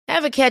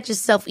Ever catch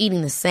yourself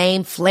eating the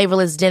same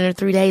flavorless dinner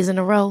 3 days in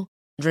a row?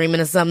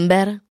 Dreaming of something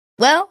better?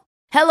 Well,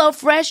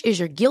 HelloFresh is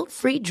your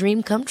guilt-free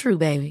dream come true,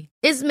 baby.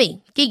 It's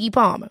me, Keke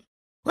Palmer.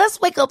 Let's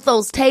wake up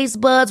those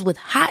taste buds with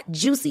hot,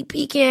 juicy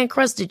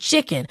pecan-crusted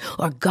chicken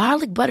or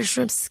garlic butter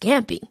shrimp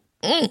scampi.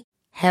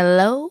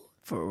 Hello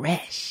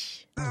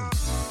Fresh.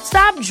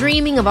 Stop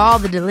dreaming of all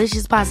the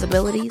delicious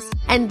possibilities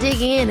and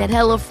dig in at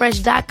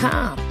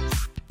HelloFresh.com.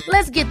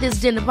 Let's get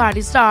this dinner party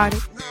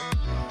started.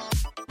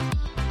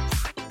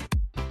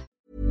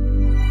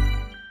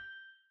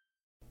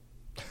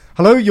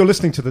 Hello, you're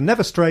listening to the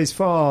Never Strays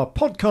Far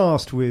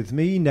podcast with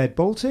me, Ned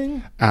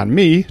Bolting. And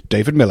me,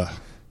 David Miller.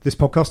 This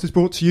podcast is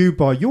brought to you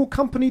by your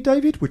company,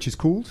 David, which is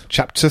called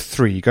Chapter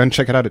 3. Go and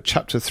check it out at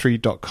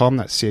chapter3.com.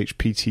 That's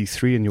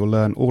CHPT3, and you'll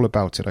learn all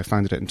about it. I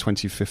founded it in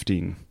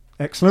 2015.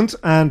 Excellent.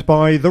 And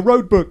by The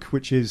Road Book,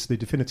 which is the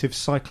definitive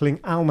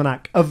cycling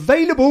almanac,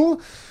 available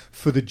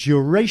for the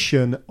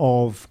duration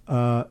of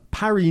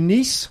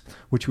Paris-Nice,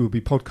 which we'll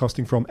be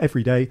podcasting from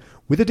every day,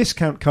 with a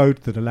discount code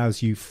that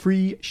allows you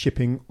free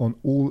shipping on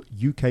all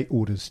UK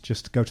orders.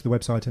 Just go to the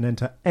website and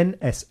enter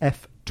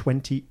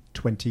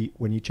NSF2020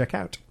 when you check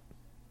out.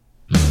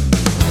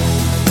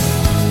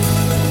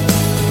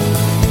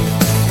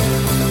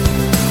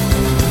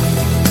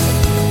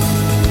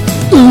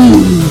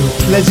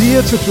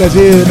 Plaisir to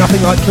plaisir,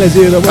 nothing like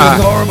plaisir. That was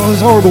horrible. It was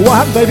horrible.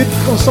 What happened, David?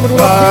 Someone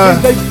went up,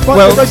 they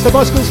raced their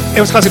bicycles.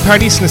 It was classic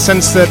Paris in the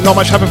sense that not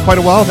much happened for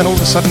quite a while. Then all of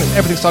a sudden,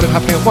 everything started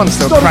happening at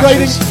once. There were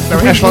crashes. There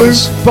were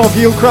echelons.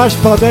 Barguil crashed.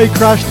 Bardet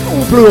crashed.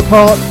 All blew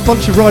apart. A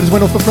bunch of riders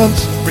went off the front.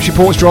 Richie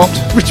Porte was dropped.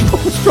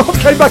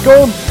 Came back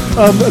on.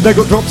 And they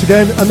got dropped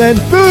again. And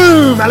then,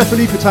 boom!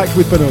 Alaphilippe attacked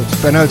with Bernot.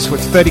 Bernot, with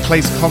 30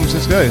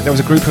 kilometres to go. There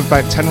was a group of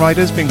about 10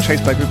 riders being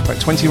chased by a group of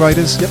about 20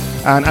 riders. Yep.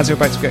 And as they were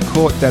about to get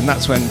caught, then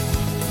that's when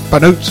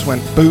Bernot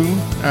went boom,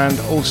 and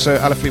also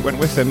Alaphilippe went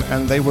with him,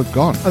 and they were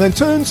gone. And then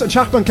Turns and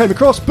Schachmann came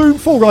across, boom,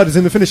 4 riders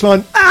in the finish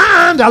line,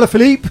 and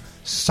Alaphilippe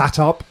sat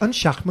up, and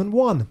Schachmann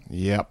won.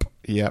 Yep.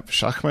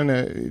 Schachmann,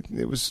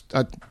 it was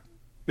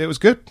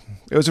good.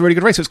 It was a really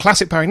good race. It was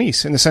classic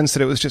Paris-Nice in the sense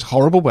that it was just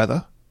horrible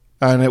weather,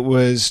 and it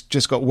was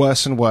just got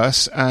worse and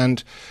worse,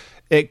 and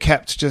it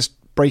kept just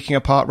breaking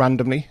apart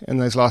randomly in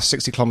those last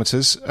 60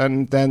 kilometres,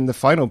 and then the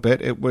final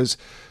bit, it was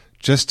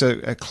just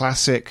a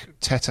classic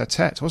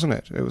tete-a-tete, wasn't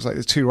it? It was like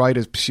the 2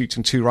 riders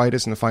shooting 2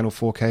 riders in the final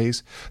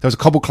 4Ks. There was a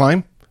cobble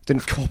climb.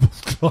 Cobble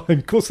climb.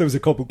 Of course there was a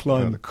cobble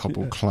climb. Oh, the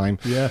cobble climb.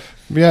 Yeah.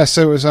 Yeah,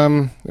 so it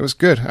was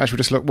good. Actually,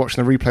 just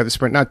watching the replay of the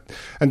sprint. Now,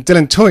 and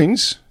Dylan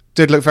Teuns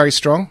did look very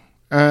strong,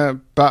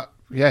 but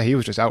yeah, he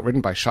was just outridden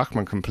by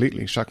Schachmann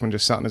completely. Schachmann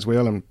just sat on his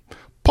wheel and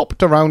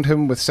popped around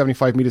him with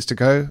 75 metres to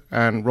go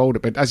and rolled a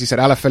bit. As you said,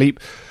 Alaphilippe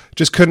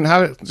just didn't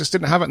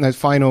have it in those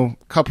final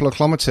couple of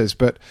kilometres.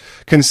 But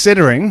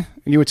considering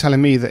you were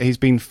telling me that he's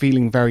been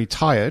feeling very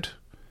tired,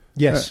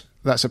 yes,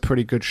 that's a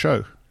pretty good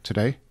show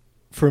today.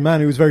 For a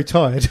man who was very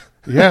tired.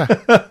 Yeah.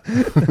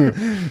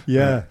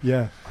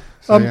 Yeah.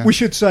 So, yeah. We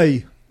should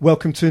say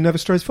welcome to Never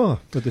Strays Far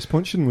at this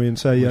point, shouldn't we? And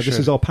say this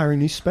is our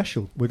Paris-Nice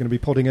special. We're going to be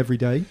podding every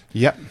day.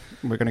 Yep.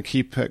 We're going to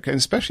keep it, and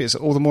especially it's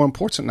all the more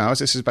important now as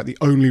this is about the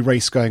only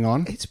race going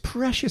on. It's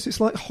precious. It's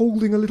like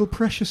holding a little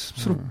precious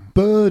sort of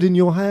bird in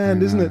your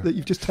hand, isn't it, that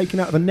you've just taken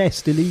out of a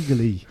nest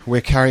illegally. We're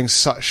carrying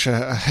such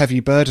a heavy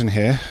burden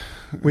here.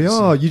 We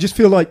are. You just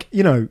feel like,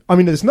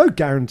 there's no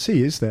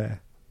guarantee, is there,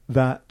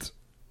 that...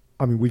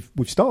 we've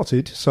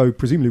started, so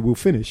presumably we'll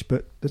finish,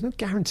 but there's no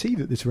guarantee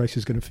that this race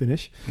is going to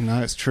finish.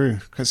 No, it's true,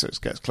 because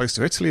it gets close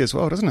to Italy as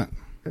well, doesn't it?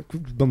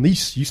 Well,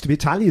 Nice used to be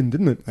Italian,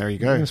 didn't it? There you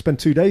go. We're going to spend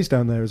 2 days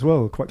down there as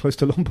well, quite close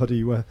to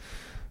Lombardy, where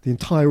the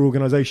entire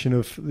organisation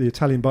of the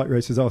Italian bike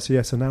races,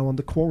 RCS, are now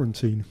under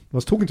quarantine. I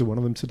was talking to one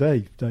of them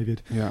today,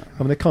 David. Yeah.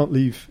 He can't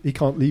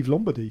leave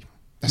Lombardy.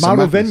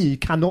 Mauro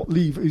Vegni cannot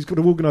leave. He's got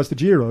to organise the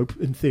Giro,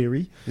 in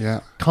theory.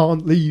 Yeah.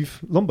 Can't leave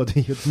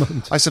Lombardy at the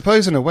moment. I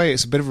suppose, in a way,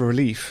 it's a bit of a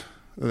relief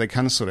that they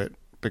cancelled it,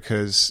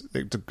 because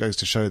it goes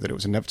to show that it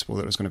was inevitable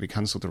that it was going to be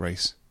cancelled, the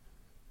race.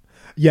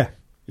 Yeah.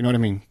 You know what I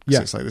mean?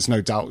 Yeah. It's like there's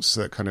no doubts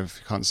that kind of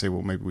you can't say,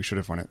 well, maybe we should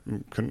have run it.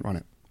 Couldn't run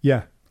it.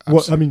 Yeah.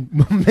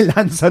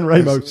 Milan-San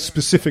Remo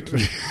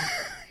specifically.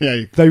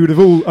 Yeah. They would have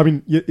all...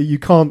 you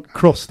can't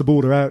cross the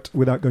border out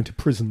without going to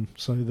prison,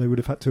 so they would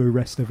have had to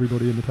arrest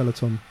everybody in the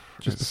peloton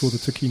just before the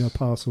Turquino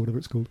Pass or whatever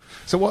it's called.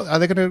 So what, are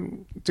they going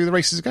to do the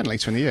races again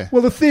later in the year?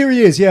 Well, the theory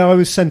is, I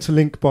was sent a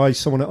link by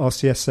someone at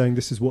RCS saying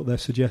this is what they're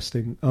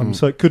suggesting.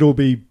 So it could all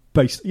be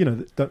based...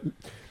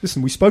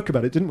 listen, we spoke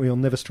about it, didn't we, on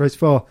Never Strays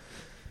Far?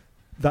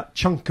 That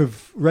chunk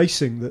of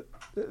racing, that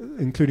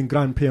including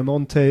Gran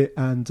Piemonte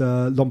and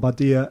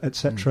Lombardia,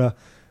 etc.,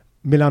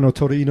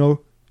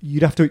 Milano-Torino,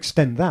 you'd have to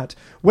extend that.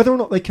 Whether or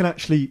not they can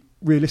actually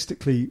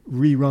realistically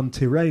rerun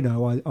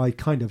Tirreno, I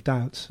kind of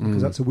doubt,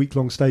 because that's a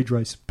week-long stage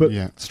race. But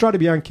Strade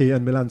Bianche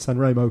and Milan-San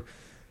Remo,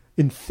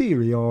 in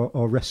theory,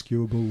 are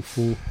rescuable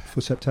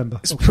for September.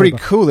 It's October. pretty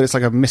cool that it's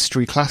like a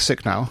mystery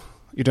classic now.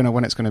 You don't know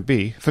when it's going to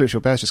be. Philippe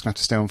Gilbert's just going to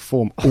have to stay on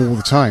form all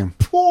the time.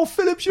 Poor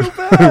Philippe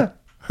Gilbert!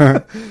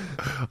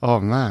 Oh,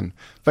 man.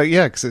 But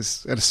yeah, because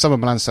it's at a summer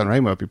Milan-San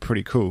Remo, it'd be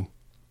pretty cool,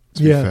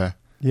 to be fair.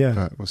 Yeah.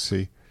 But we'll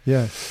see.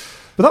 Yeah.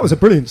 But that was a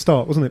brilliant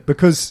start, wasn't it?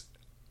 Because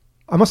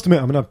I must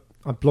admit,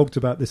 I blogged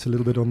about this a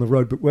little bit on the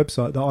Roadbook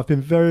website, that I've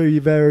been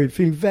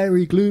feeling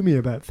very gloomy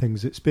about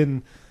things. It's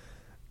been,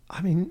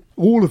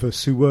 all of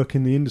us who work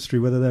in the industry,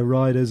 whether they're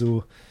riders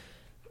or,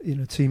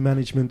 team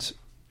management,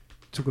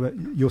 talk about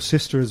your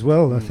sister as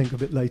well, I think a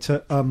bit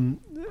later,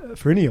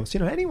 for Ineos,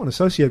 anyone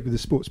associated with the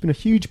sport, it's been a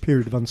huge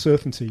period of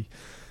uncertainty.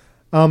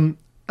 And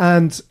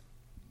I'm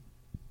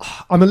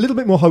a little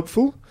bit more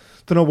hopeful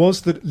than I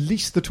was that at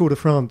least the Tour de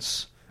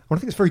France, I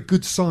think it's a very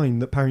good sign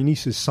that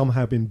Paris-Nice has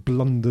somehow been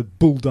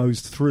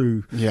bulldozed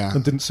through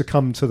and didn't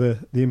succumb to the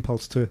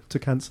impulse to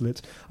cancel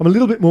it. I'm a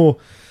little bit more...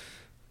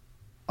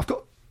 I've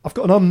got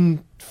an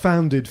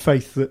unfounded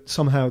faith that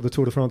somehow the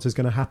Tour de France is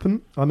going to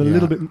happen. I'm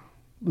a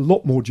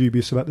lot more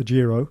dubious about the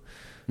Giro.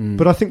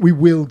 But I think we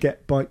will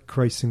get bike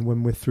racing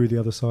when we're through the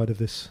other side of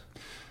this.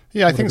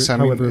 Yeah, I think so.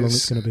 However long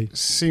it's going to be.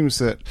 Seems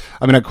that...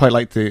 I quite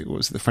like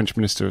the French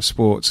Minister of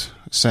Sport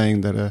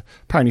saying that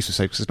Paris-Nice was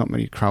safe because there's not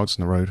many crowds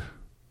on the road.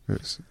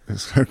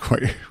 It's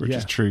quite, which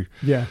is true.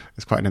 Yeah,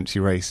 it's quite an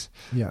empty race.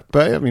 Yeah,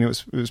 but it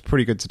was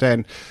pretty good today,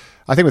 and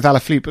I think with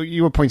Alaphilippe, but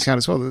you were pointing out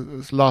as well,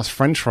 the last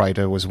French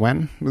rider was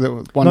when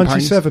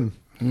 97.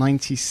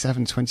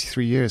 97,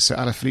 23 years. So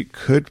Alaphilippe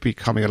could be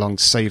coming along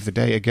to save the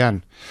day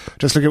again.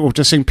 Just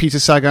seeing Peter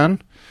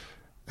Sagan,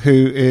 who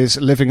is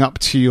living up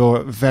to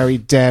your very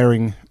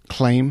daring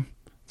claim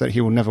that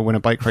he will never win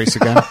a bike race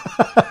again.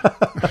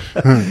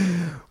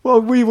 Well,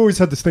 we've always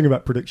had this thing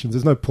about predictions.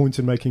 There's no point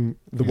in making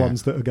the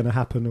ones that are going to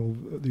happen or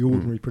the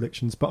ordinary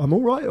predictions. But I'm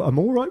all right. I'm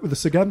all right with the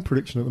Sagan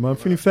prediction at the moment.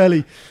 I'm feeling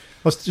fairly... I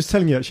was just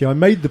telling you, actually, I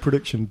made the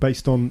prediction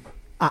based on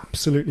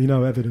absolutely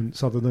no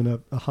evidence other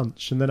than a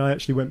hunch. And then I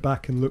actually went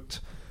back and looked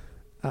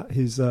at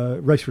his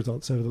race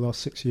results over the last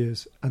 6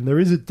 years. And there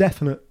is a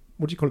definite,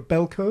 what do you call it,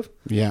 bell curve?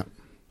 Yeah.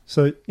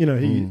 So,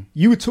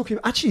 you were talking...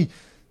 Actually...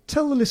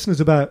 Tell the listeners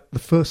about the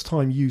first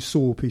time you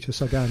saw Peter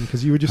Sagan,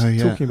 because you were just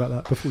talking about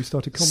that before we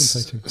started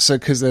commentating. So,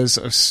 because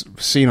I've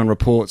seen on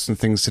reports and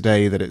things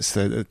today that it's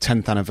the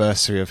 10th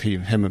anniversary of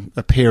him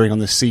appearing on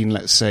the scene,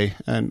 let's say,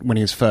 and when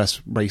he was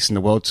first racing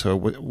the World Tour,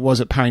 was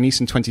at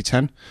Paris-Nice in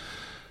 2010,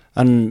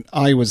 and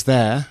I was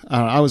there.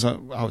 I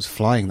was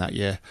flying that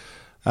year,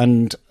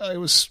 and it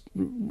was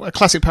a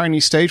classic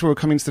Paris-Nice stage where we were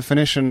coming to the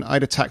finish, and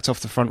I'd attacked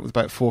off the front with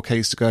about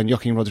 4Ks to go, and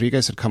Joaquim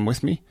Rodriguez had come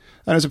with me,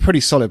 and it was a pretty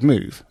solid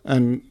move,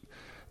 and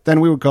then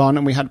we were gone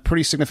and we had a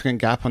pretty significant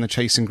gap on the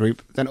chasing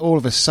group. Then all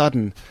of a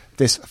sudden,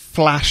 this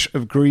flash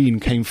of green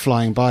came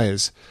flying by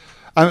us.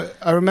 I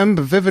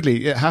remember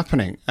vividly it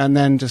happening, and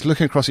then just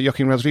looking across at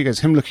Joaquim Rodriguez,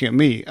 him looking at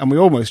me, and we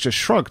almost just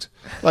shrugged.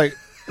 Like,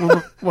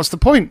 what's the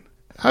point?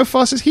 How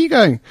fast is he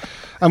going?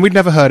 And we'd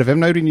never heard of him.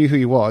 Nobody knew who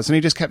he was. And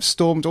he just kept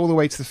stormed all the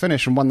way to the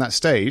finish and won that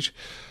stage.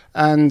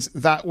 And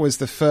that was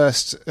the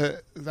first,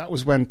 that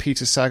was when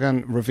Peter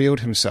Sagan revealed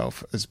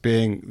himself as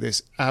being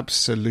this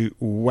absolute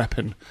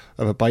weapon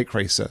of a bike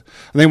racer.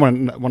 And then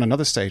won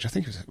another stage. I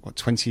think he was,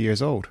 20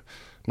 years old,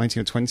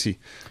 19 or 20.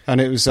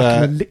 And it was...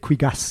 a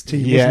Liquigas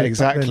team, yeah, wasn't it,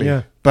 exactly. Then,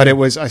 yeah. But it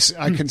was,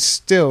 I can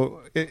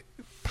still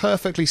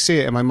perfectly see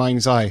it in my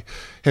mind's eye,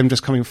 him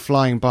just coming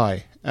flying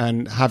by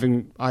and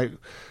having...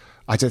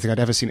 I don't think I'd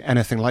ever seen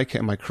anything like it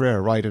in my career,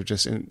 a rider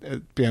just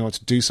being able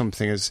to do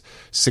something as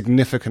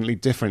significantly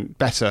different,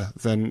 better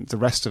than the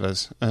rest of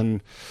us.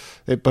 And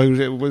it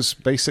was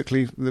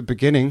basically the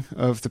beginning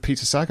of the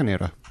Peter Sagan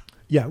era.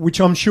 Yeah, which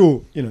I'm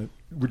sure,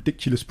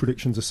 ridiculous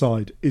predictions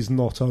aside, is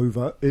not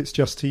over. It's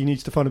just he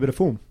needs to find a bit of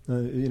form.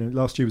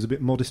 Last year was a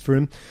bit modest for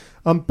him.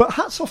 But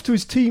hats off to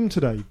his team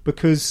today,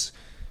 because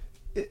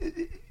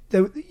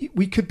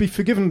we could be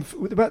forgiven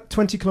with about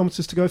 20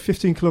 kilometres to go,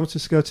 15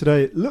 kilometres to go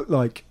today. It looked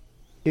like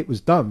it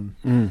was done.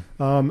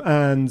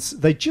 And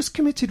they just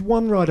committed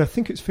one rider. I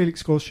think it's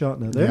Felix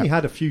Grossschartner. They only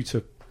had a few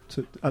to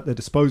at their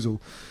disposal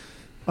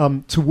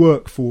to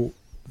work for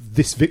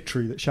this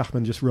victory that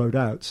Schachmann just rode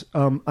out.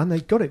 And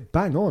they got it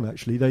bang on,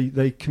 actually.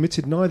 They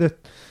committed neither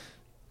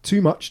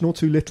too much nor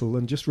too little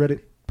and just read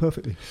it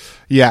perfectly.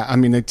 Yeah, I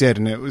mean, they did.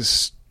 And it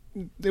was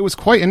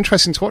quite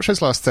interesting to watch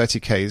those last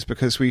 30Ks,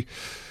 because we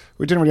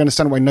didn't really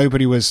understand why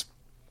nobody was...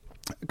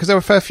 Because there were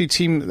a fair few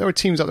teams. There were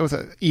teams out there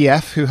with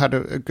EF who had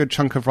a good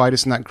chunk of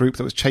riders in that group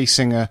that was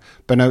chasing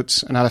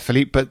Benoot and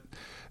Alaphilippe, but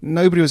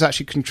nobody was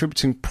actually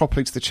contributing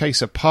properly to the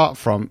chase apart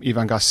from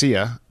Ivan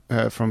Garcia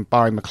from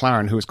Barry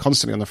McLaren, who was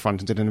constantly on the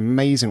front and did an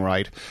amazing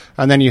ride.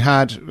 And then you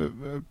had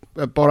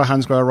a Bora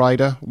Hansgrohe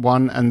rider,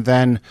 one, and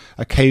then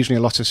occasionally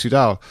a Lotto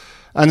Soudal.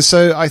 And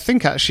so I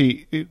think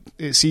actually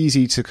it's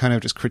easy to kind of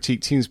just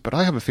critique teams, but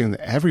I have a feeling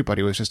that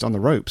everybody was just on the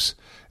ropes.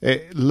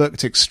 It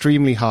looked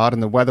extremely hard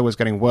and the weather was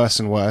getting worse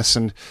and worse.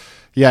 And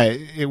yeah,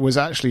 it was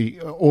actually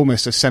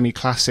almost a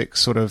semi-classic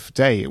sort of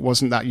day. It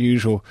wasn't that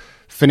usual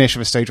finish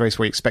of a stage race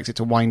where you expect it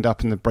to wind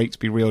up and the brake to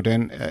be reeled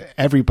in.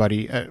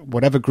 Everybody,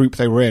 whatever group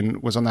they were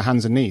in, was on their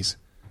hands and knees.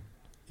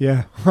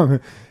 Yeah.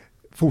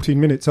 14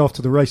 minutes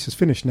after the race has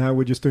finished now,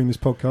 we're just doing this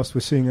podcast,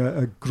 we're seeing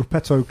a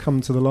gruppetto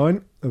come to the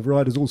line of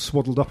riders all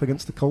swaddled up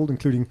against the cold,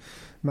 including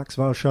Max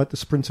Walscheid, the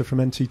sprinter from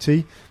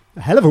NTT.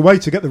 A hell of a way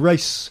to get the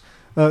race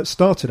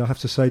started, I have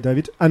to say,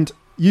 David. And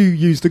you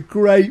used a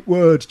great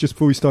word just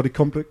before we started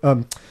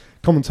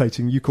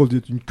commentating. You called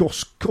it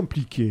 "gosse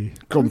compliqué."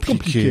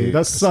 Compliqué.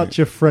 That's such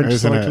a French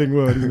cycling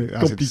word, isn't it?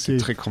 Compliqué. C'est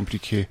très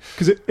compliqué.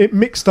 Because it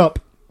mixed up.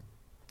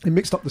 It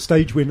mixed up the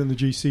stage win and the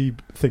GC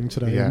thing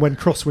today. Yeah. And when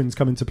crosswinds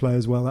come into play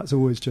as well, that's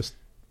always just,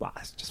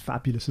 it's just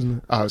fabulous, isn't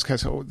it? Oh, okay.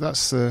 So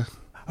that's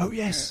Oh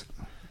yes,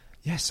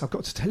 yes. I've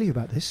got to tell you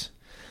about this.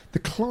 The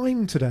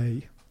climb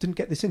today. Didn't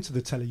get this into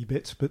the telly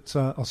bit, but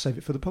I'll save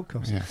it for the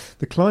podcast. Yeah.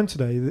 The climb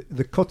today,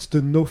 the Côte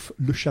de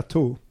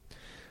Neuf-le-Château,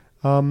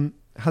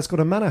 has got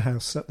a manor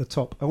house at the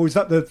top. Oh, is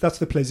that that's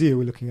the Plaisir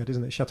we're looking at,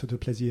 isn't it? Chateau de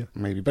Plaisir.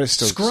 maybe, but it's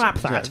still Scrap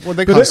that. Yeah. Well,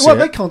 they can't see it.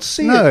 They can't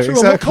see No, it. True,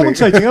 exactly. I'm not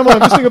commentating, am I? I'm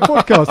just doing a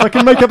podcast. I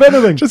can make up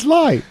anything. Just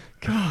lie.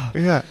 God.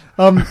 Yeah.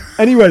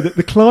 Anyway,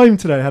 the climb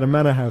today had a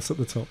manor house at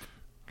the top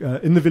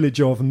in the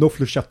village of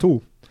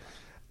Neuf-le-Château.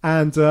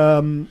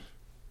 And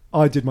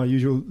I did my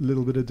usual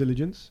little bit of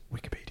diligence,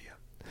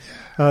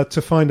 Wikipedia,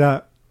 to find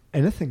out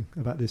anything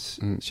about this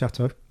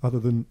chateau, other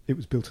than it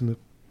was built in the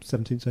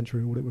 17th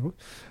century or whatever it was.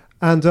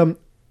 And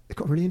it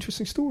got a really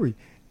interesting story.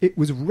 It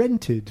was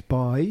rented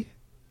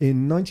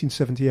in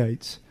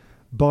 1978,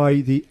 by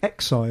the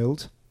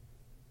exiled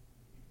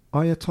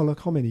Ayatollah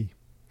Khomeini,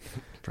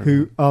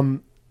 who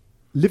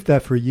lived there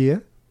for a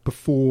year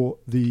before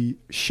the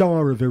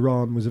Shah of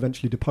Iran was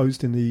eventually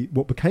deposed in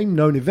what became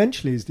known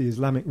eventually as the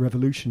Islamic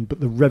Revolution, but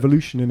the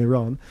revolution in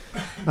Iran.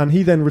 And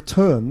he then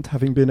returned,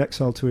 having been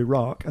exiled to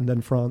Iraq and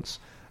then France,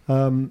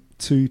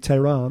 to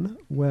Tehran,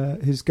 where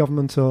his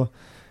government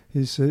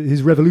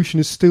his revolution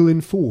is still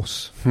in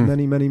force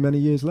many, many, many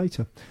years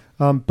later.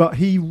 But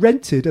he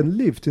rented and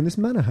lived in this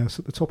manor house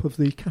at the top of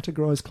the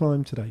categorised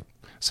climb today.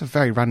 It's a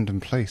very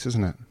random place,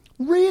 isn't it?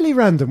 Really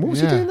random. What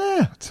was he doing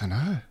there? I don't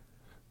know.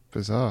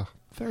 Bizarre.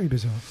 Very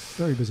bizarre.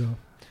 Very bizarre.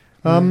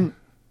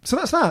 So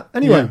that's that.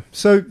 Anyway,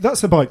 so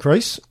that's the bike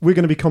race. We're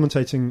going to be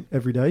commentating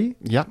every day.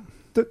 Yeah.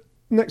 The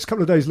next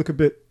couple of days look a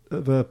bit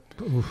of a...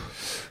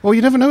 Well,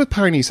 you never know with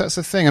Paris-Nice. That's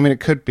the thing. I mean, it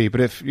could be, but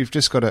if we've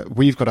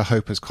got to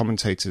hope as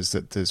commentators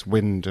that there's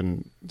wind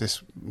and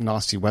this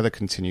nasty weather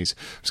continues.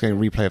 I'm just getting a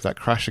replay of that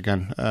crash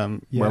again,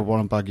 where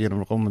Warren Barguil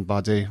and Romain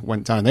Bardet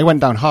went down. They went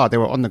down hard. They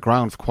were on the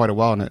ground for quite a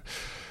while, and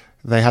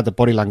they had the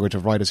body language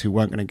of riders who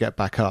weren't going to get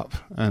back up,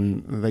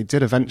 and they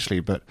did eventually,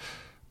 but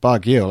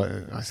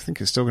Barguil, I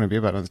think, is still going to be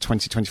about another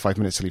 20-25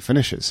 minutes till he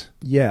finishes.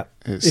 Yeah,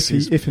 if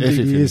he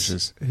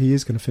finishes. He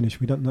is going to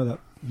finish. We don't know that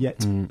yet.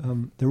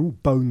 They're all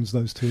bones,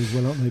 those two as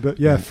well, aren't they? But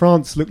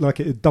France looked like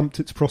it had dumped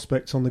its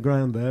prospects on the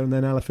ground there, and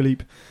then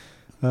Alaphilippe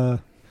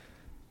kind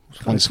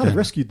of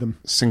rescued them.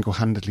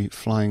 Single-handedly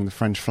flying the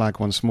French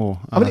flag once more.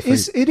 I mean,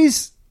 it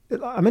is.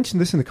 I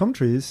mentioned this in the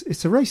commentary.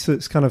 It's a race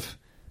that's kind of...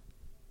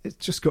 It's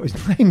just got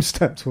his name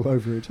stamped all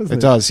over it, hasn't it?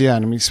 It does, yeah.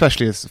 And I mean,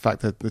 especially the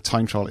fact that the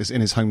time trial is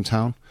in his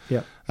hometown.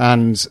 Yeah.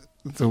 And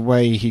the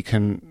way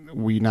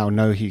we now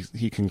know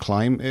he can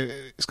climb.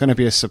 It's going to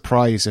be a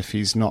surprise if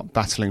he's not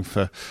battling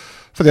for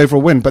the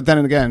overall win. But then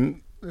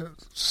again,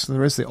 so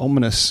there is the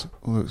ominous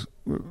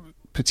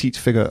petite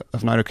figure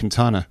of Nairo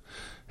Quintana,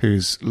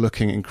 who's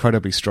looking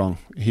incredibly strong.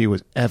 He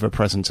was ever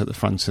present at the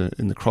front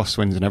in the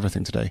crosswinds and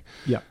everything today.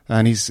 Yeah,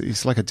 and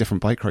he's like a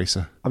different bike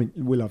racer. I mean,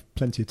 we'll have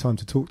plenty of time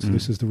to talk to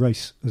this as the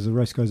race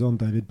goes on,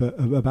 David. But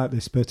about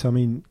this, I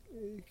mean,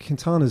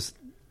 Quintana's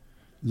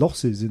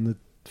losses in the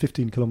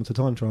 15-kilometre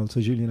time trial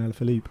to Julien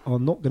Alaphilippe are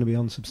not going to be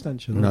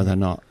unsubstantial. No, they're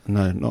not.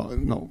 No,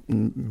 not.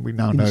 We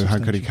now know how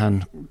good he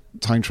can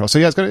time trial. So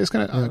yeah, it's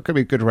going to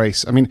be a good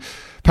race. I mean,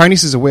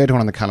 Paris-Nice is a weird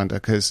one on the calendar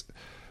because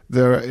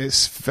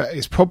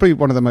it's probably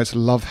one of the most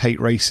love-hate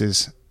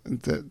races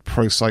that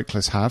pro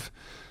cyclists have,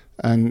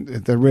 and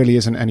there really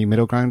isn't any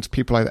middle ground.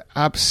 People either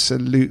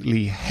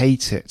absolutely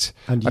hate it,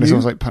 and it's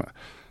almost like...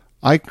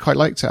 I quite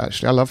liked it,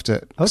 actually. I loved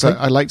it. Okay. So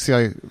I liked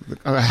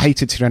I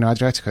hated Tirreno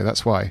Adriatico,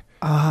 that's why.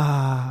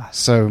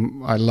 So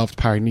I loved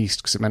Paris-Nice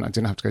because it meant I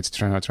didn't have to go to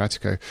Tirreno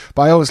Adriatico.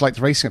 But I always liked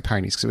racing at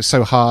Paris-Nice because it was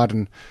so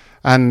hard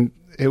and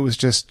it was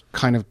just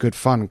kind of good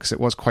fun because it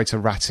was quite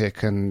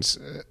erratic and...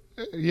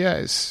 yeah,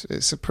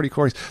 it's a pretty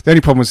cool race. The only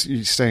problem was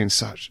you stay in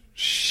such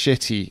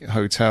shitty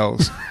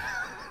hotels.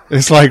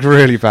 It's like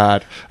really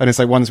bad. And it's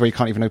like ones where you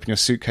can't even open your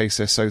suitcase.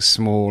 They're so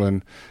small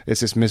and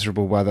it's this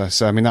miserable weather.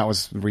 So, I mean, that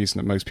was the reason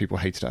that most people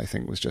hated it, I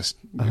think, was just,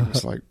 it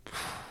was like,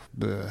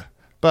 bleh.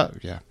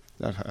 But yeah,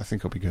 I think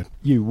it'll be good.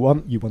 You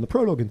won the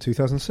prologue in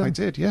 2007. I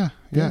did, yeah,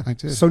 I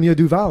did. Sonia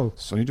Duval.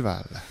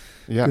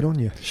 Yeah. Good on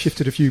you.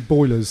 Shifted a few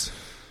boilers.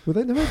 Were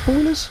they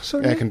boilers?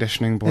 Sonia? Air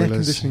conditioning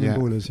boilers. Yeah,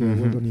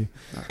 well done you.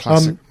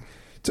 Classic.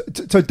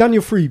 So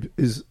Daniel Friebe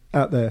is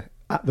out there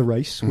at the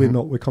race. We're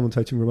not. We're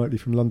commentating remotely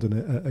from London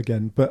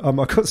again. But I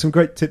got some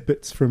great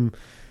tidbits from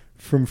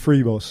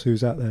Freebos,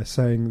 who's out there,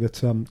 saying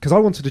that because I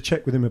wanted to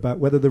check with him about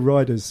whether the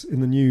riders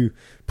in the new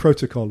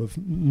protocol of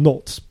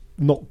not.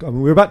 I mean,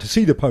 we're about to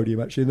see the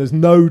podium actually, and there's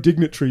no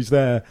dignitaries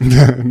there.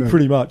 No.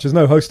 Pretty much, there's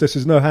no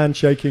hostesses, no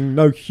handshaking,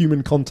 no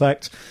human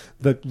contact.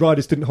 The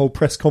riders didn't hold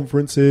press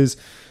conferences.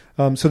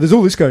 So there's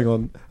all this going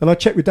on, and I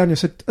checked with Daniel. I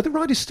said, "Are the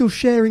riders still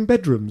sharing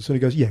bedrooms?" And he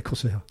goes, "Yeah, of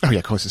course they are. Oh yeah,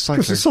 of course it's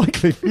cycling. Of course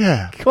it's cycling.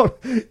 Yeah,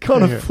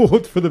 can't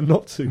afford for them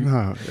not to."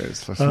 No,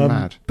 it's just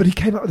mad. But he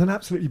came up with an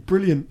absolutely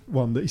brilliant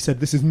one that he said,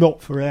 "This is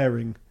not for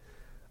airing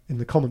in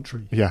the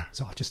commentary." Yeah.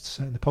 So I just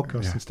say it in the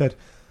podcast instead,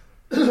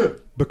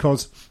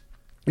 because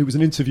it was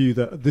an interview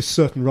that this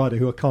certain rider,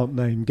 who I can't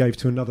name, gave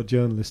to another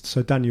journalist.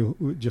 So Daniel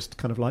just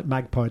kind of like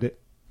magpied it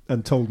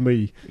and told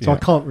me. So I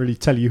can't really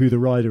tell you who the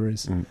rider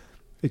is.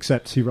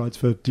 Except he rides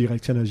for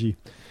Direct Energie.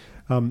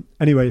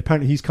 Anyway,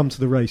 apparently he's come to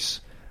the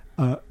race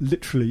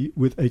literally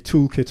with a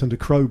toolkit and a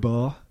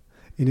crowbar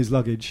in his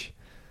luggage,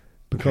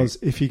 because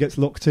if he gets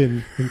locked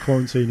in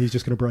quarantine, he's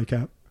just going to break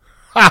out.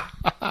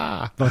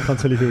 But I can't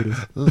tell you who it is.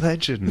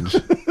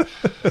 Legend.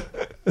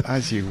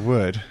 As you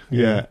would.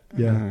 Yeah.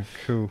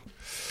 Cool.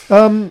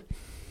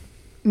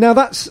 Now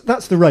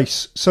that's the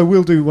race. So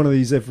we'll do one of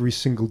these every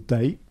single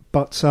day.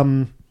 But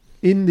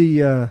in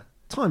the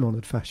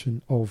time-honoured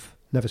fashion of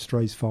Never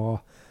Strays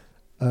Far,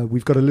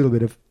 we've got a little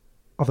bit of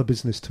other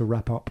business to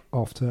wrap up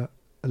after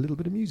a little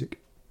bit of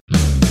music.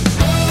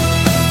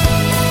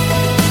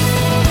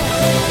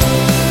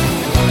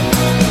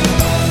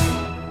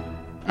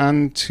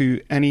 And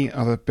to any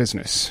other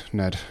business,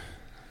 Ned?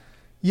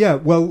 Yeah,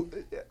 well,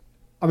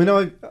 I mean,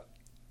 I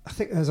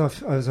think as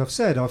I've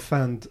said, I've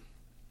found,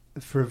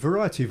 for a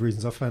variety of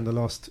reasons, I've found the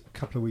last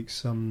couple of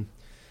weeks kind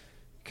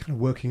of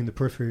working in the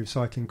periphery of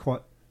cycling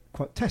quite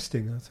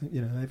testing. I think,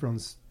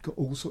 everyone's got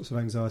all sorts of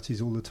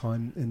anxieties all the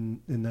time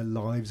in their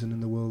lives and in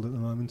the world at the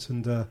moment,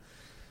 and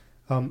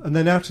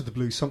then out of the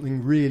blue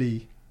something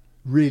really,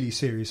 really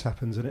serious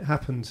happens, and it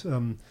happened.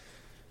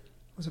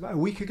 It was about a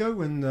week ago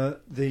when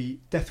the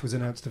death was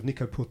announced of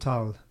Nico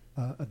Portal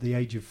at the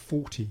age of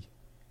 40,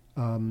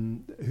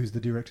 who's the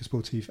director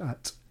sportif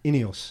at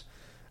Ineos.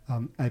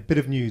 A bit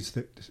of news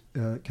that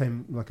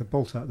came like a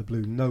bolt out of the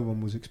blue. No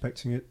one was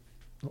expecting it,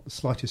 not the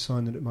slightest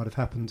sign that it might have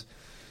happened.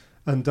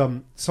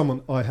 And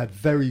someone I had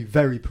very,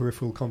 very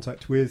peripheral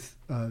contact with,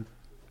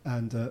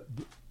 and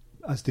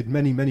as did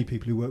many, many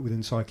people who work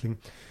within cycling.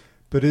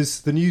 But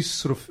as the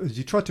news as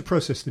you tried to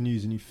process the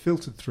news and you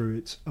filtered through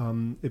it,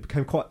 it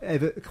became quite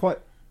evident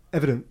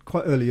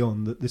quite early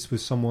on that this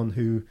was someone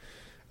who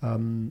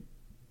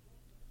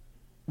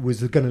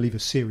was going to leave a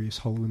serious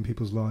hole in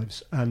people's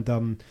lives. And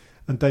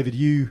David,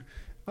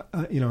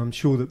 I'm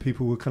sure that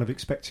people were kind of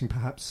expecting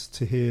perhaps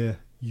to hear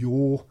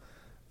your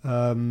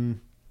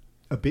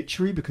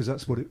obituary, because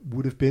that's what it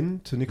would have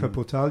been to Nico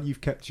Portal. You've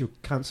kept your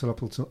counsel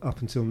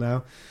up until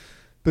now,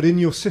 but in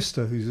your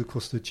sister, who's of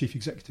course the chief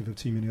executive of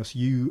Team Ineos,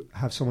 you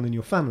have someone in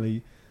your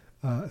family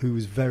who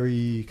was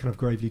very kind of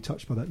gravely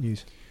touched by that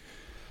news.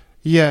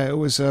 Yeah, it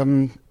was a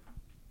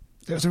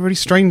really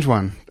strange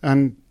one,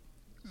 and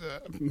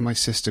my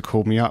sister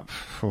called me up.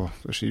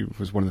 She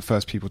was one of the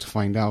first people to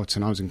find out,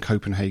 and I was in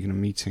Copenhagen in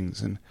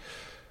meetings, and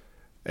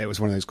it was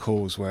one of those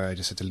calls where I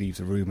just had to leave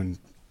the room, and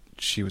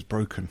she was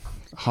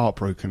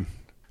heartbroken.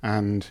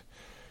 And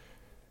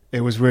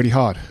it was really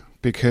hard,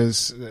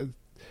 because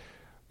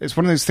it's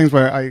one of those things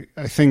where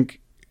I think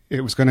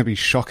it was going to be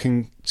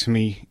shocking to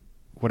me,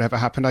 whatever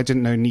happened. I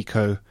didn't know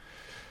Nico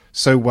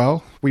so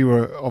well. We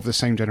were of the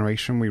same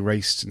generation. We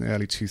raced in the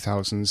early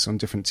 2000s on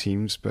different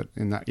teams, but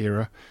in that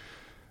era.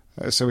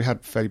 So we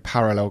had fairly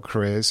parallel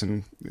careers,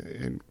 and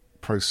in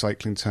pro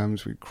cycling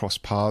terms, we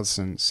crossed paths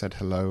and said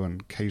hello and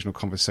occasional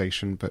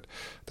conversation, but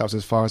that was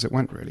as far as it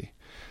went, really.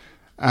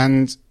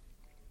 And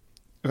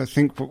I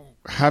think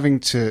having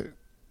to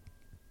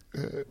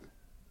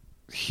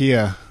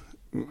hear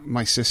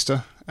my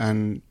sister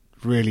and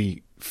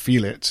really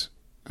feel it,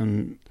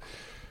 and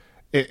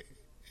it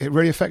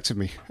really affected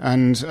me.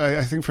 And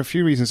I think for a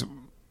few reasons.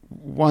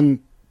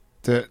 One,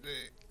 that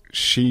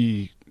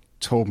she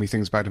told me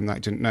things about him that I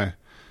didn't know.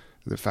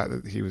 The fact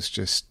that he was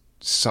just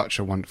such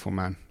a wonderful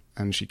man,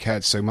 and she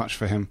cared so much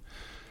for him.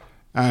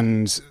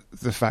 And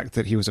the fact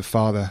that he was a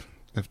father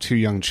of two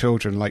young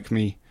children like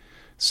me,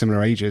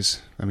 similar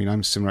ages. I mean,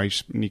 I'm similar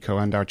age, Nico,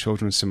 and our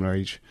children are similar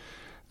age.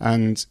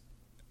 And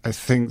I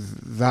think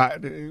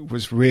that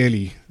was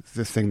really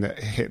the thing that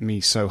hit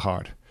me so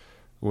hard,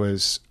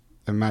 was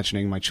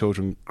imagining my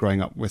children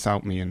growing up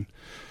without me,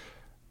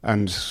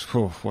 and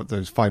what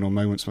those final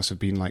moments must have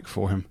been like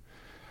for him.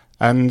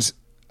 And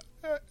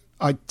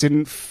it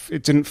didn't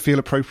feel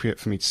appropriate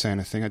for me to say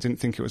anything. I didn't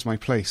think it was my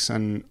place,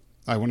 and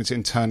I wanted to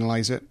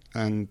internalize it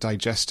and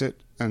digest it,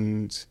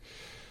 and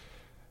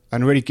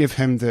really give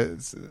him the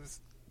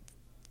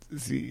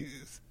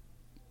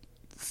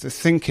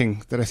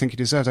thinking that I think he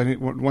deserved. I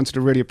wanted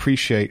to really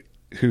appreciate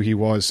who he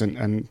was,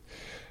 and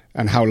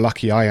how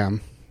lucky I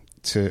am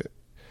to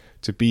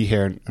be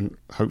here and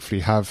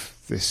hopefully have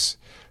this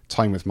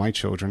time with my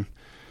children.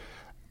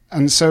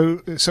 And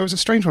so it was a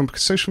strange one,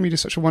 because social media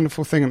is such a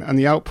wonderful thing, and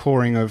the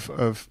outpouring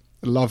of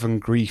love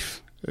and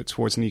grief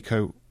towards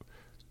Nico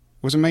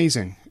was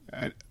amazing.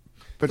 But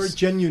very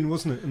genuine,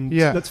 wasn't it? And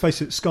let's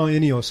face it, Sky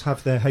Ineos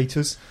have their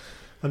haters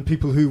and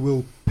people who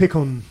will pick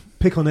on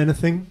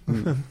anything.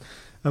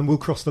 and will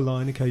cross the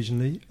line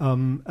occasionally.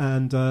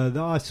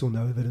 I saw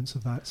no evidence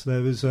of that. So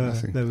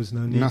there was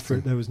no need for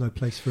it. There was no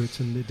place for it,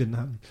 and it didn't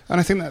happen. And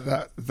I think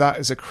that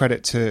is a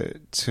credit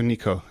to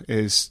Nico.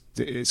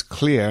 It's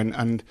clear,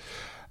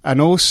 and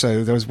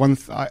also there was one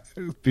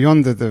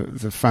beyond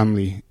the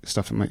family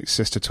stuff that my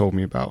sister told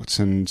me about,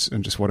 and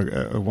just what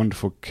a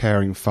wonderful,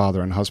 caring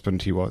father and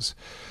husband he was.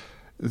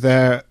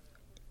 There,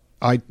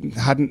 I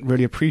hadn't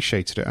really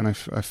appreciated it, and I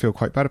feel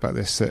quite bad about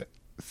this,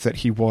 that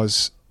he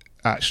was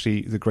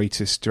actually the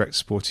greatest direct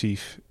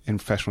sportif in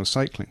professional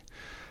cycling,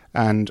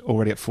 and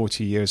already at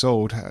 40 years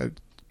old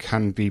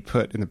can be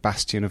put in the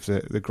bastion of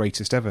the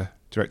greatest ever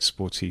direct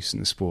sportifs in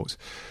the sport.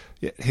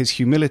 His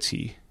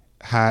humility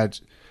had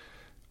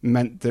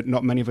meant that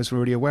not many of us were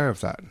really aware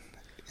of that.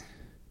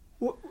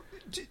 Well,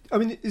 I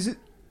mean, is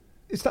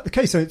that the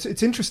case?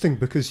 It's interesting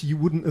because you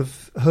wouldn't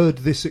have heard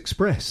this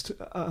expressed,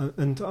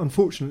 and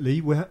unfortunately,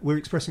 we're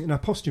expressing it now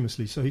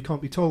posthumously, so he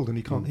can't be told and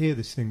he can't hear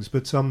these things.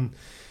 But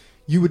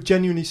you would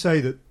genuinely say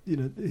that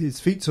his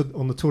feats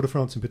on the Tour de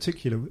France in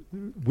particular,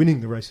 winning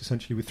the race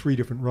essentially with 3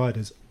 different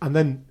riders, and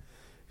then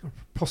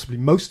possibly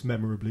most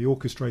memorably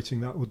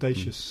orchestrating that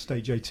audacious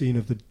stage 18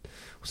 or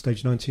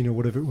stage 19 or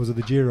whatever it was of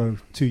the Giro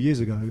 2 years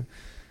ago.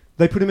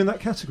 They put him in that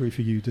category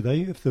for you, do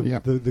they? If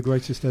the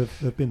greatest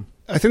have been.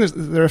 I think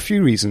there are a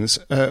few reasons.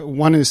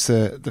 One is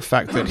the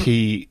fact that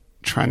he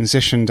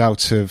transitioned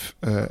out of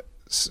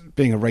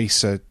being a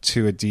racer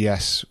to a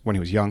DS when he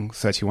was young,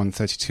 31,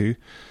 32,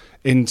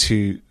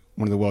 into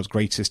one of the world's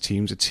greatest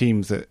teams, a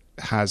team that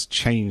has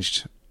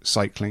changed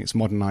cycling, it's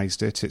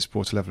modernised it, it's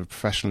brought a level of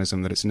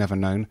professionalism that it's never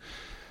known.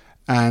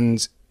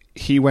 And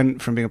he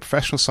went from being a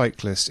professional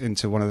cyclist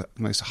into one of the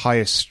most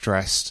highest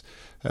stressed,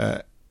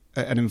 an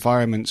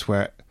environment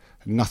where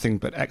nothing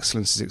but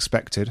excellence is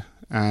expected,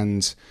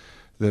 and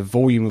the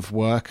volume of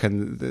work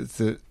and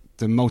the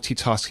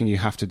multitasking you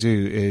have to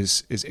do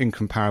is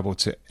incomparable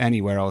to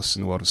anywhere else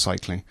in the world of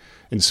cycling,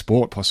 in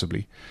sport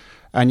possibly.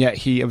 And yet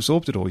he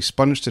absorbed it all, he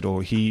sponged it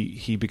all,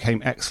 he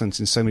became excellent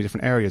in so many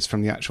different areas,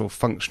 from the actual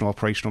functional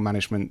operational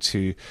management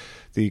to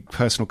the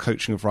personal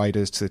coaching of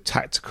riders to the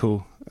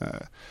tactical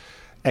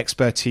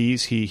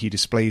expertise he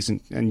displays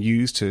and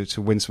used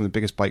to win some of the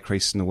biggest bike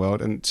races in the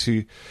world, and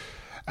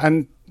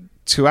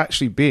to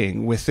actually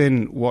being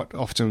within what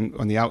often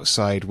on the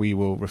outside we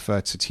will refer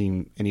to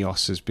Team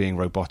Ineos as being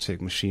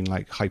robotic,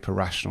 machine-like,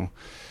 hyper-rational.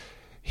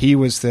 He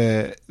was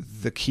the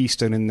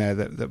keystone in there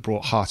that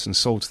brought heart and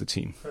soul to the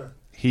team. Sure.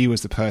 He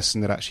was the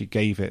person that actually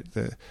gave it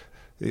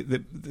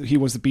he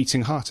was the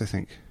beating heart, I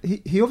think.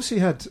 He obviously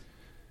had,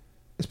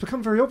 it's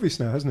become very obvious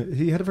now, hasn't it?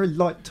 He had a very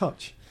light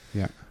touch.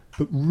 Yeah.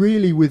 But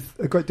really with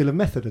a great deal of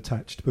method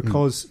attached,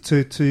 because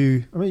I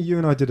mean, you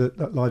and I did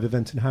that live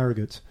event in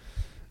Harrogate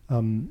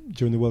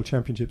during the World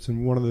Championships,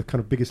 and one of the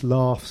kind of biggest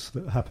laughs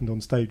that happened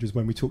on stage was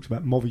when we talked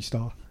about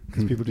Movistar,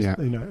 because people just,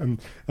 and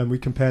we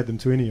compared them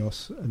to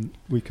Ineos, and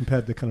we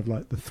compared the kind of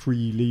like the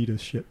 3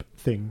 leadership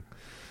thing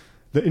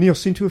that Ineos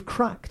seemed to have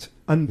cracked.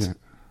 And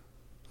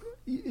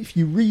if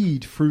you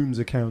read Froome's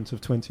account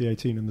of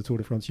 2018 in the Tour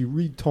de France, you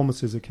read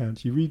Thomas's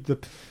account, you read the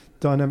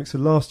dynamics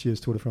of last year's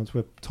Tour de France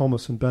where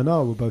Thomas and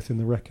Bernal were both in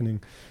the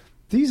reckoning,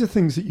 these are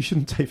things that you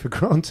shouldn't take for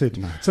granted.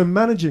 No. So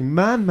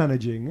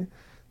managing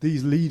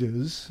these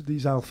leaders,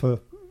 these alpha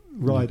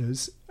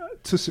riders,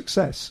 to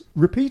success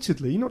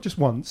repeatedly, not just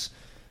once,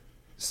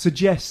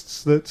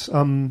 suggests that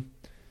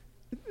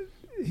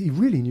he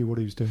really knew what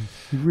he was doing.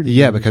 He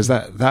really because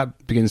that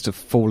begins to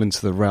fall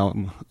into the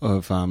realm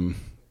of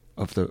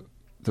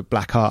the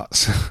black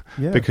arts,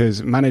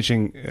 because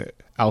managing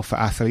alpha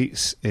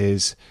athletes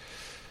is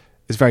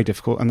very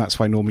difficult, and that's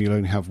why normally you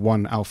only have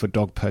one alpha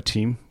dog per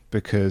team,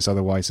 because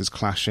otherwise there's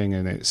clashing,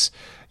 and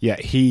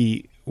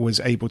he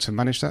was able to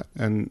manage that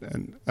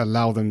and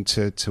allow them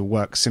to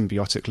work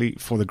symbiotically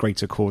for the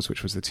greater cause,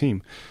 which was the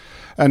team.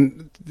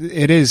 And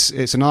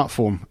it's an art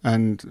form,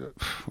 and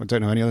I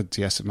don't know any other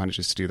DS that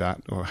manages to do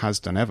that or has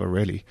done ever,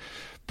 really.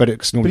 But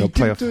it's normally a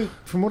playoff.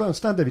 From what I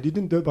understand, David, he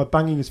didn't do it by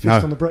banging his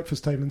fist on the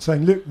breakfast table and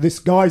saying, "Look, this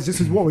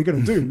is what we're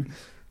going to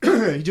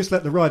do." He just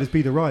let the riders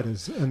be the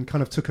riders and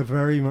kind of took a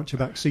very much a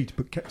back seat,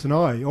 but kept an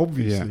eye,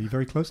 obviously,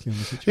 very closely on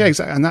the situation. Yeah,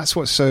 exactly. And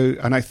that's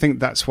and I think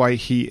that's why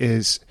he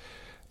is,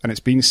 and it's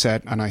been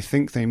said, and I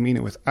think they mean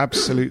it with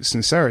absolute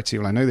sincerity.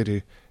 Well, I know they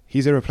do.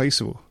 He's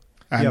irreplaceable.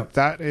 And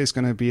that is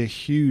going to be a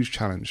huge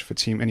challenge for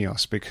Team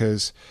Ineos,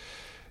 because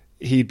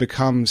he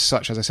becomes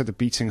such, as I said, the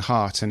beating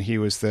heart, and he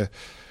was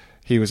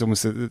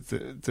almost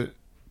the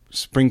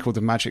sprinkled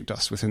the magic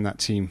dust within that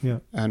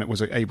team, and it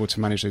was able to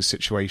manage those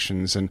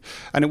situations, and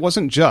it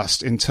wasn't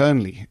just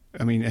internally.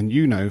 I mean,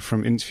 and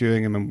from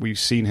interviewing him, and we've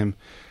seen him,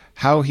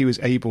 how he was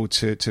able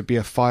to be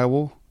a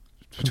firewall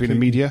between the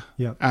media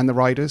and the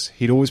riders.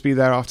 He'd always be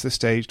there after the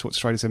stage, talk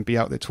to riders, and be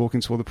out there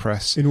talking to all the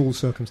press. In all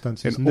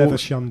circumstances. Never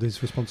shunned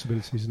his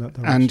responsibilities in that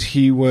direction. And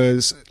he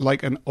was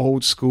like an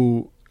old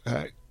school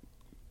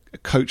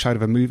coach out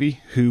of a movie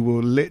who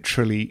will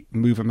literally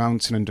move a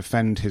mountain and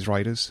defend his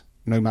riders.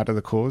 no matter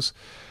the cause.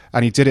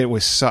 And he did it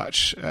with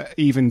such,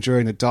 even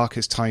during the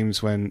darkest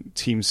times when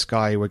Team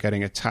Sky were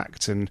getting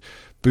attacked and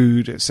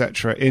booed,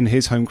 etc., in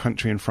his home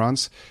country in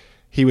France,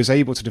 he was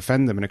able to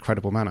defend them in a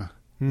credible manner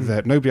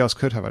that nobody else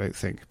could have, I don't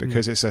think,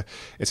 because it's a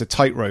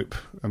tightrope.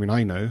 I mean,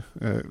 I know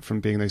from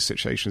being in those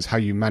situations how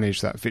you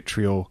manage that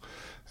vitriol,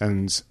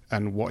 and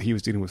what he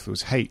was dealing with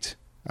was hate,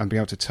 and being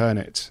able to turn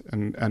it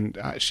and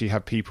actually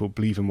have people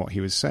believe in what he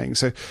was saying.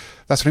 So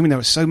that's what I mean. There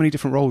were so many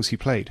different roles he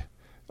played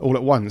all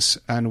at once,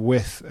 and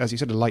with, as you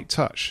said, a light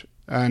touch.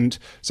 And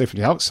so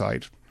from the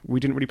outside, we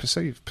didn't really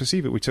perceive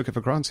it. We took it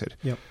for granted.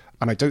 Yep.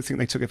 And I don't think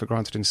they took it for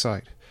granted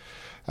inside.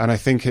 And I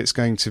think it's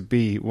going to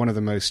be one of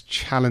the most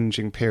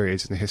challenging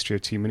periods in the history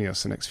of Team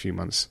Ineos the next few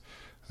months,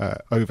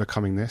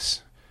 overcoming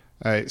this.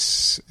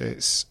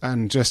 It's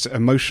and just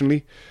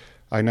emotionally,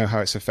 I know how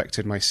it's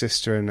affected my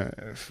sister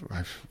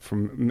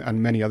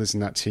and many others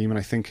in that team, and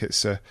I think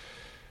it's going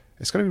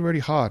to be really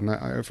hard, and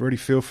I really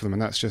feel for them,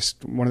 and that's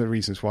just one of the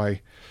reasons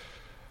why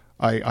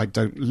I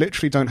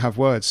don't have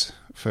words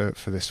for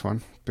this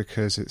one,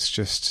 because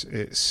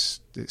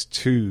it's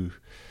too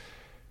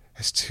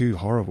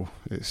horrible.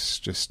 It's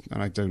just,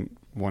 and I don't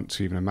want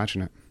to even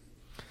imagine it.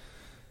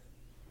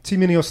 Team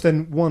Ineos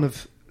then one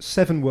of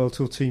 7 World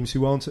Tour teams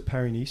who aren't at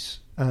Paris-Nice,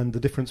 and the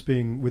difference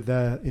being with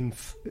their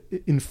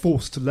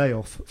enforced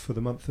layoff for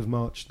the month of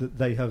March, that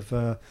they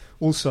have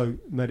also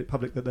made it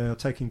public that they are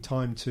taking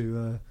time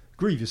to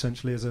grieve,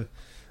 essentially, as a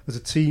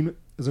team,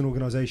 as an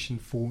organisation,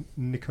 for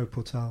Nico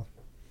Portal.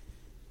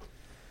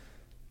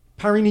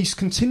 Paris-Nice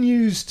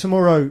continues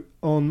tomorrow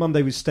on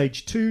Monday with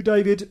Stage 2,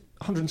 David.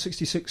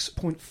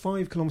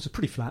 166.5 kilometres,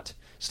 pretty flat.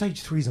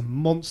 Stage 3 is a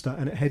monster,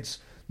 and it heads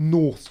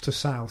north to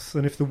south.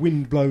 And if the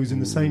wind blows in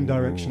the same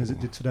direction as it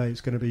did today, it's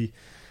going to be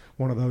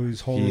one of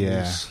those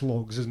horrible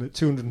slogs, isn't it?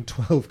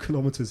 212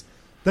 kilometres.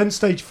 Then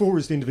Stage 4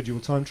 is the individual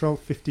time trial,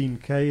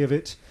 15k of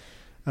it.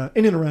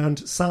 In and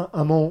around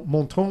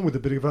Saint-Amand-Monton, with a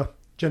bit of a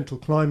gentle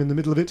climb in the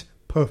middle of it.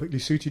 Perfectly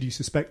suited, you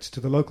suspect, to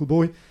the local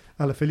boy,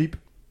 Alaphilippe.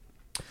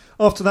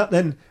 After that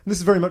then, and this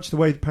is very much the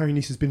way that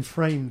Paris-Nice has been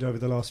framed over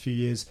the last few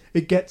years,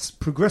 it gets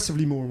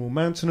progressively more and more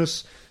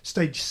mountainous.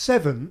 Stage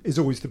 7 is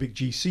always the big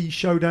GC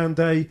showdown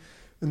day,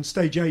 and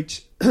Stage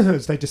 8,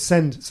 as they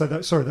descend,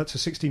 that's a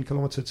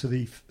 16-kilometre to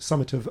the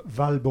summit of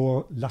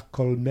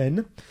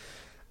Valbord-la-Colmène.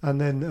 And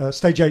then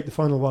Stage 8, the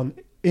final one,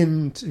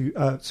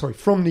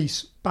 from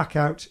Nice back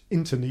out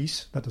into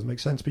Nice. That doesn't make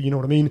sense, but you know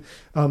what I mean.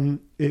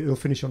 It'll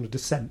finish on a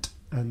descent,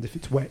 and if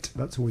it's wet,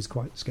 that's always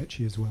quite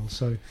sketchy as well.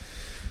 So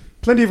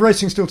plenty of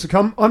racing still to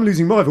come. I'm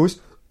losing my voice.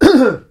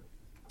 And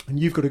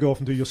you've got to go off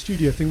and do your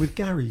studio thing with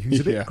Gary, who's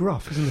a bit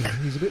gruff, isn't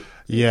he? He's a bit...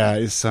 Yeah,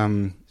 it's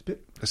a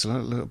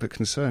little bit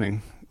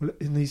concerning. Well,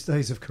 in these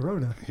days of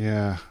Corona.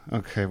 Yeah,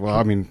 okay. Well,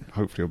 I mean,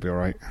 hopefully it'll be all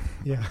right.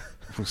 Yeah.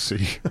 We'll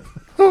see.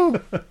 All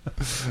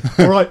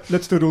right,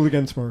 let's do it all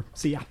again tomorrow.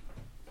 See ya.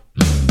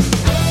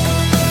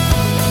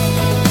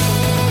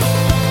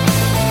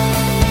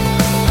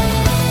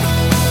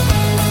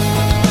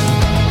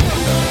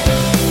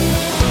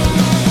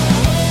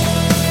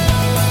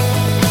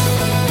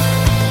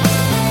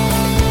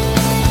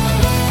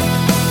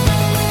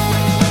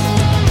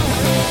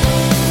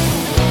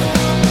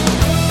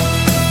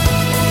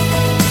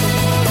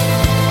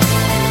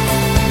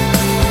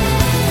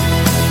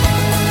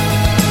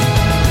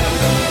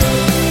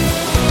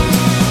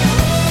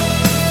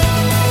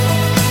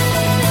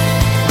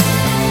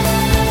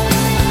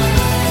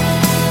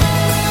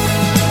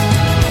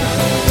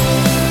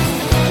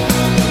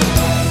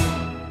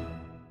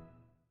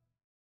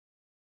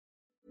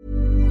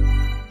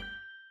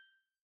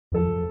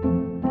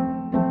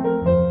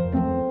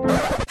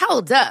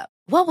 Hold up.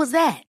 What was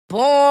that?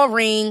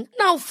 Boring.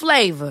 No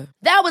flavor.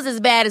 That was as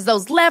bad as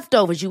those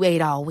leftovers you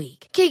ate all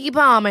week. Keke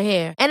Palmer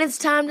here, and it's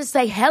time to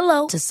say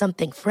hello to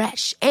something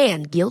fresh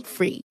and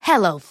guilt-free.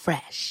 Hello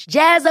Fresh.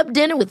 Jazz up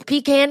dinner with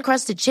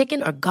pecan-crusted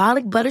chicken or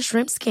garlic butter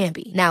shrimp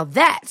scampi. Now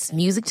that's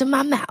music to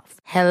my mouth.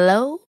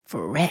 Hello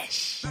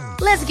Fresh.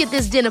 Let's get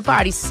this dinner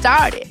party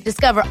started.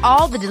 Discover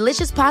all the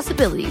delicious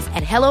possibilities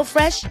at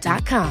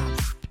HelloFresh.com.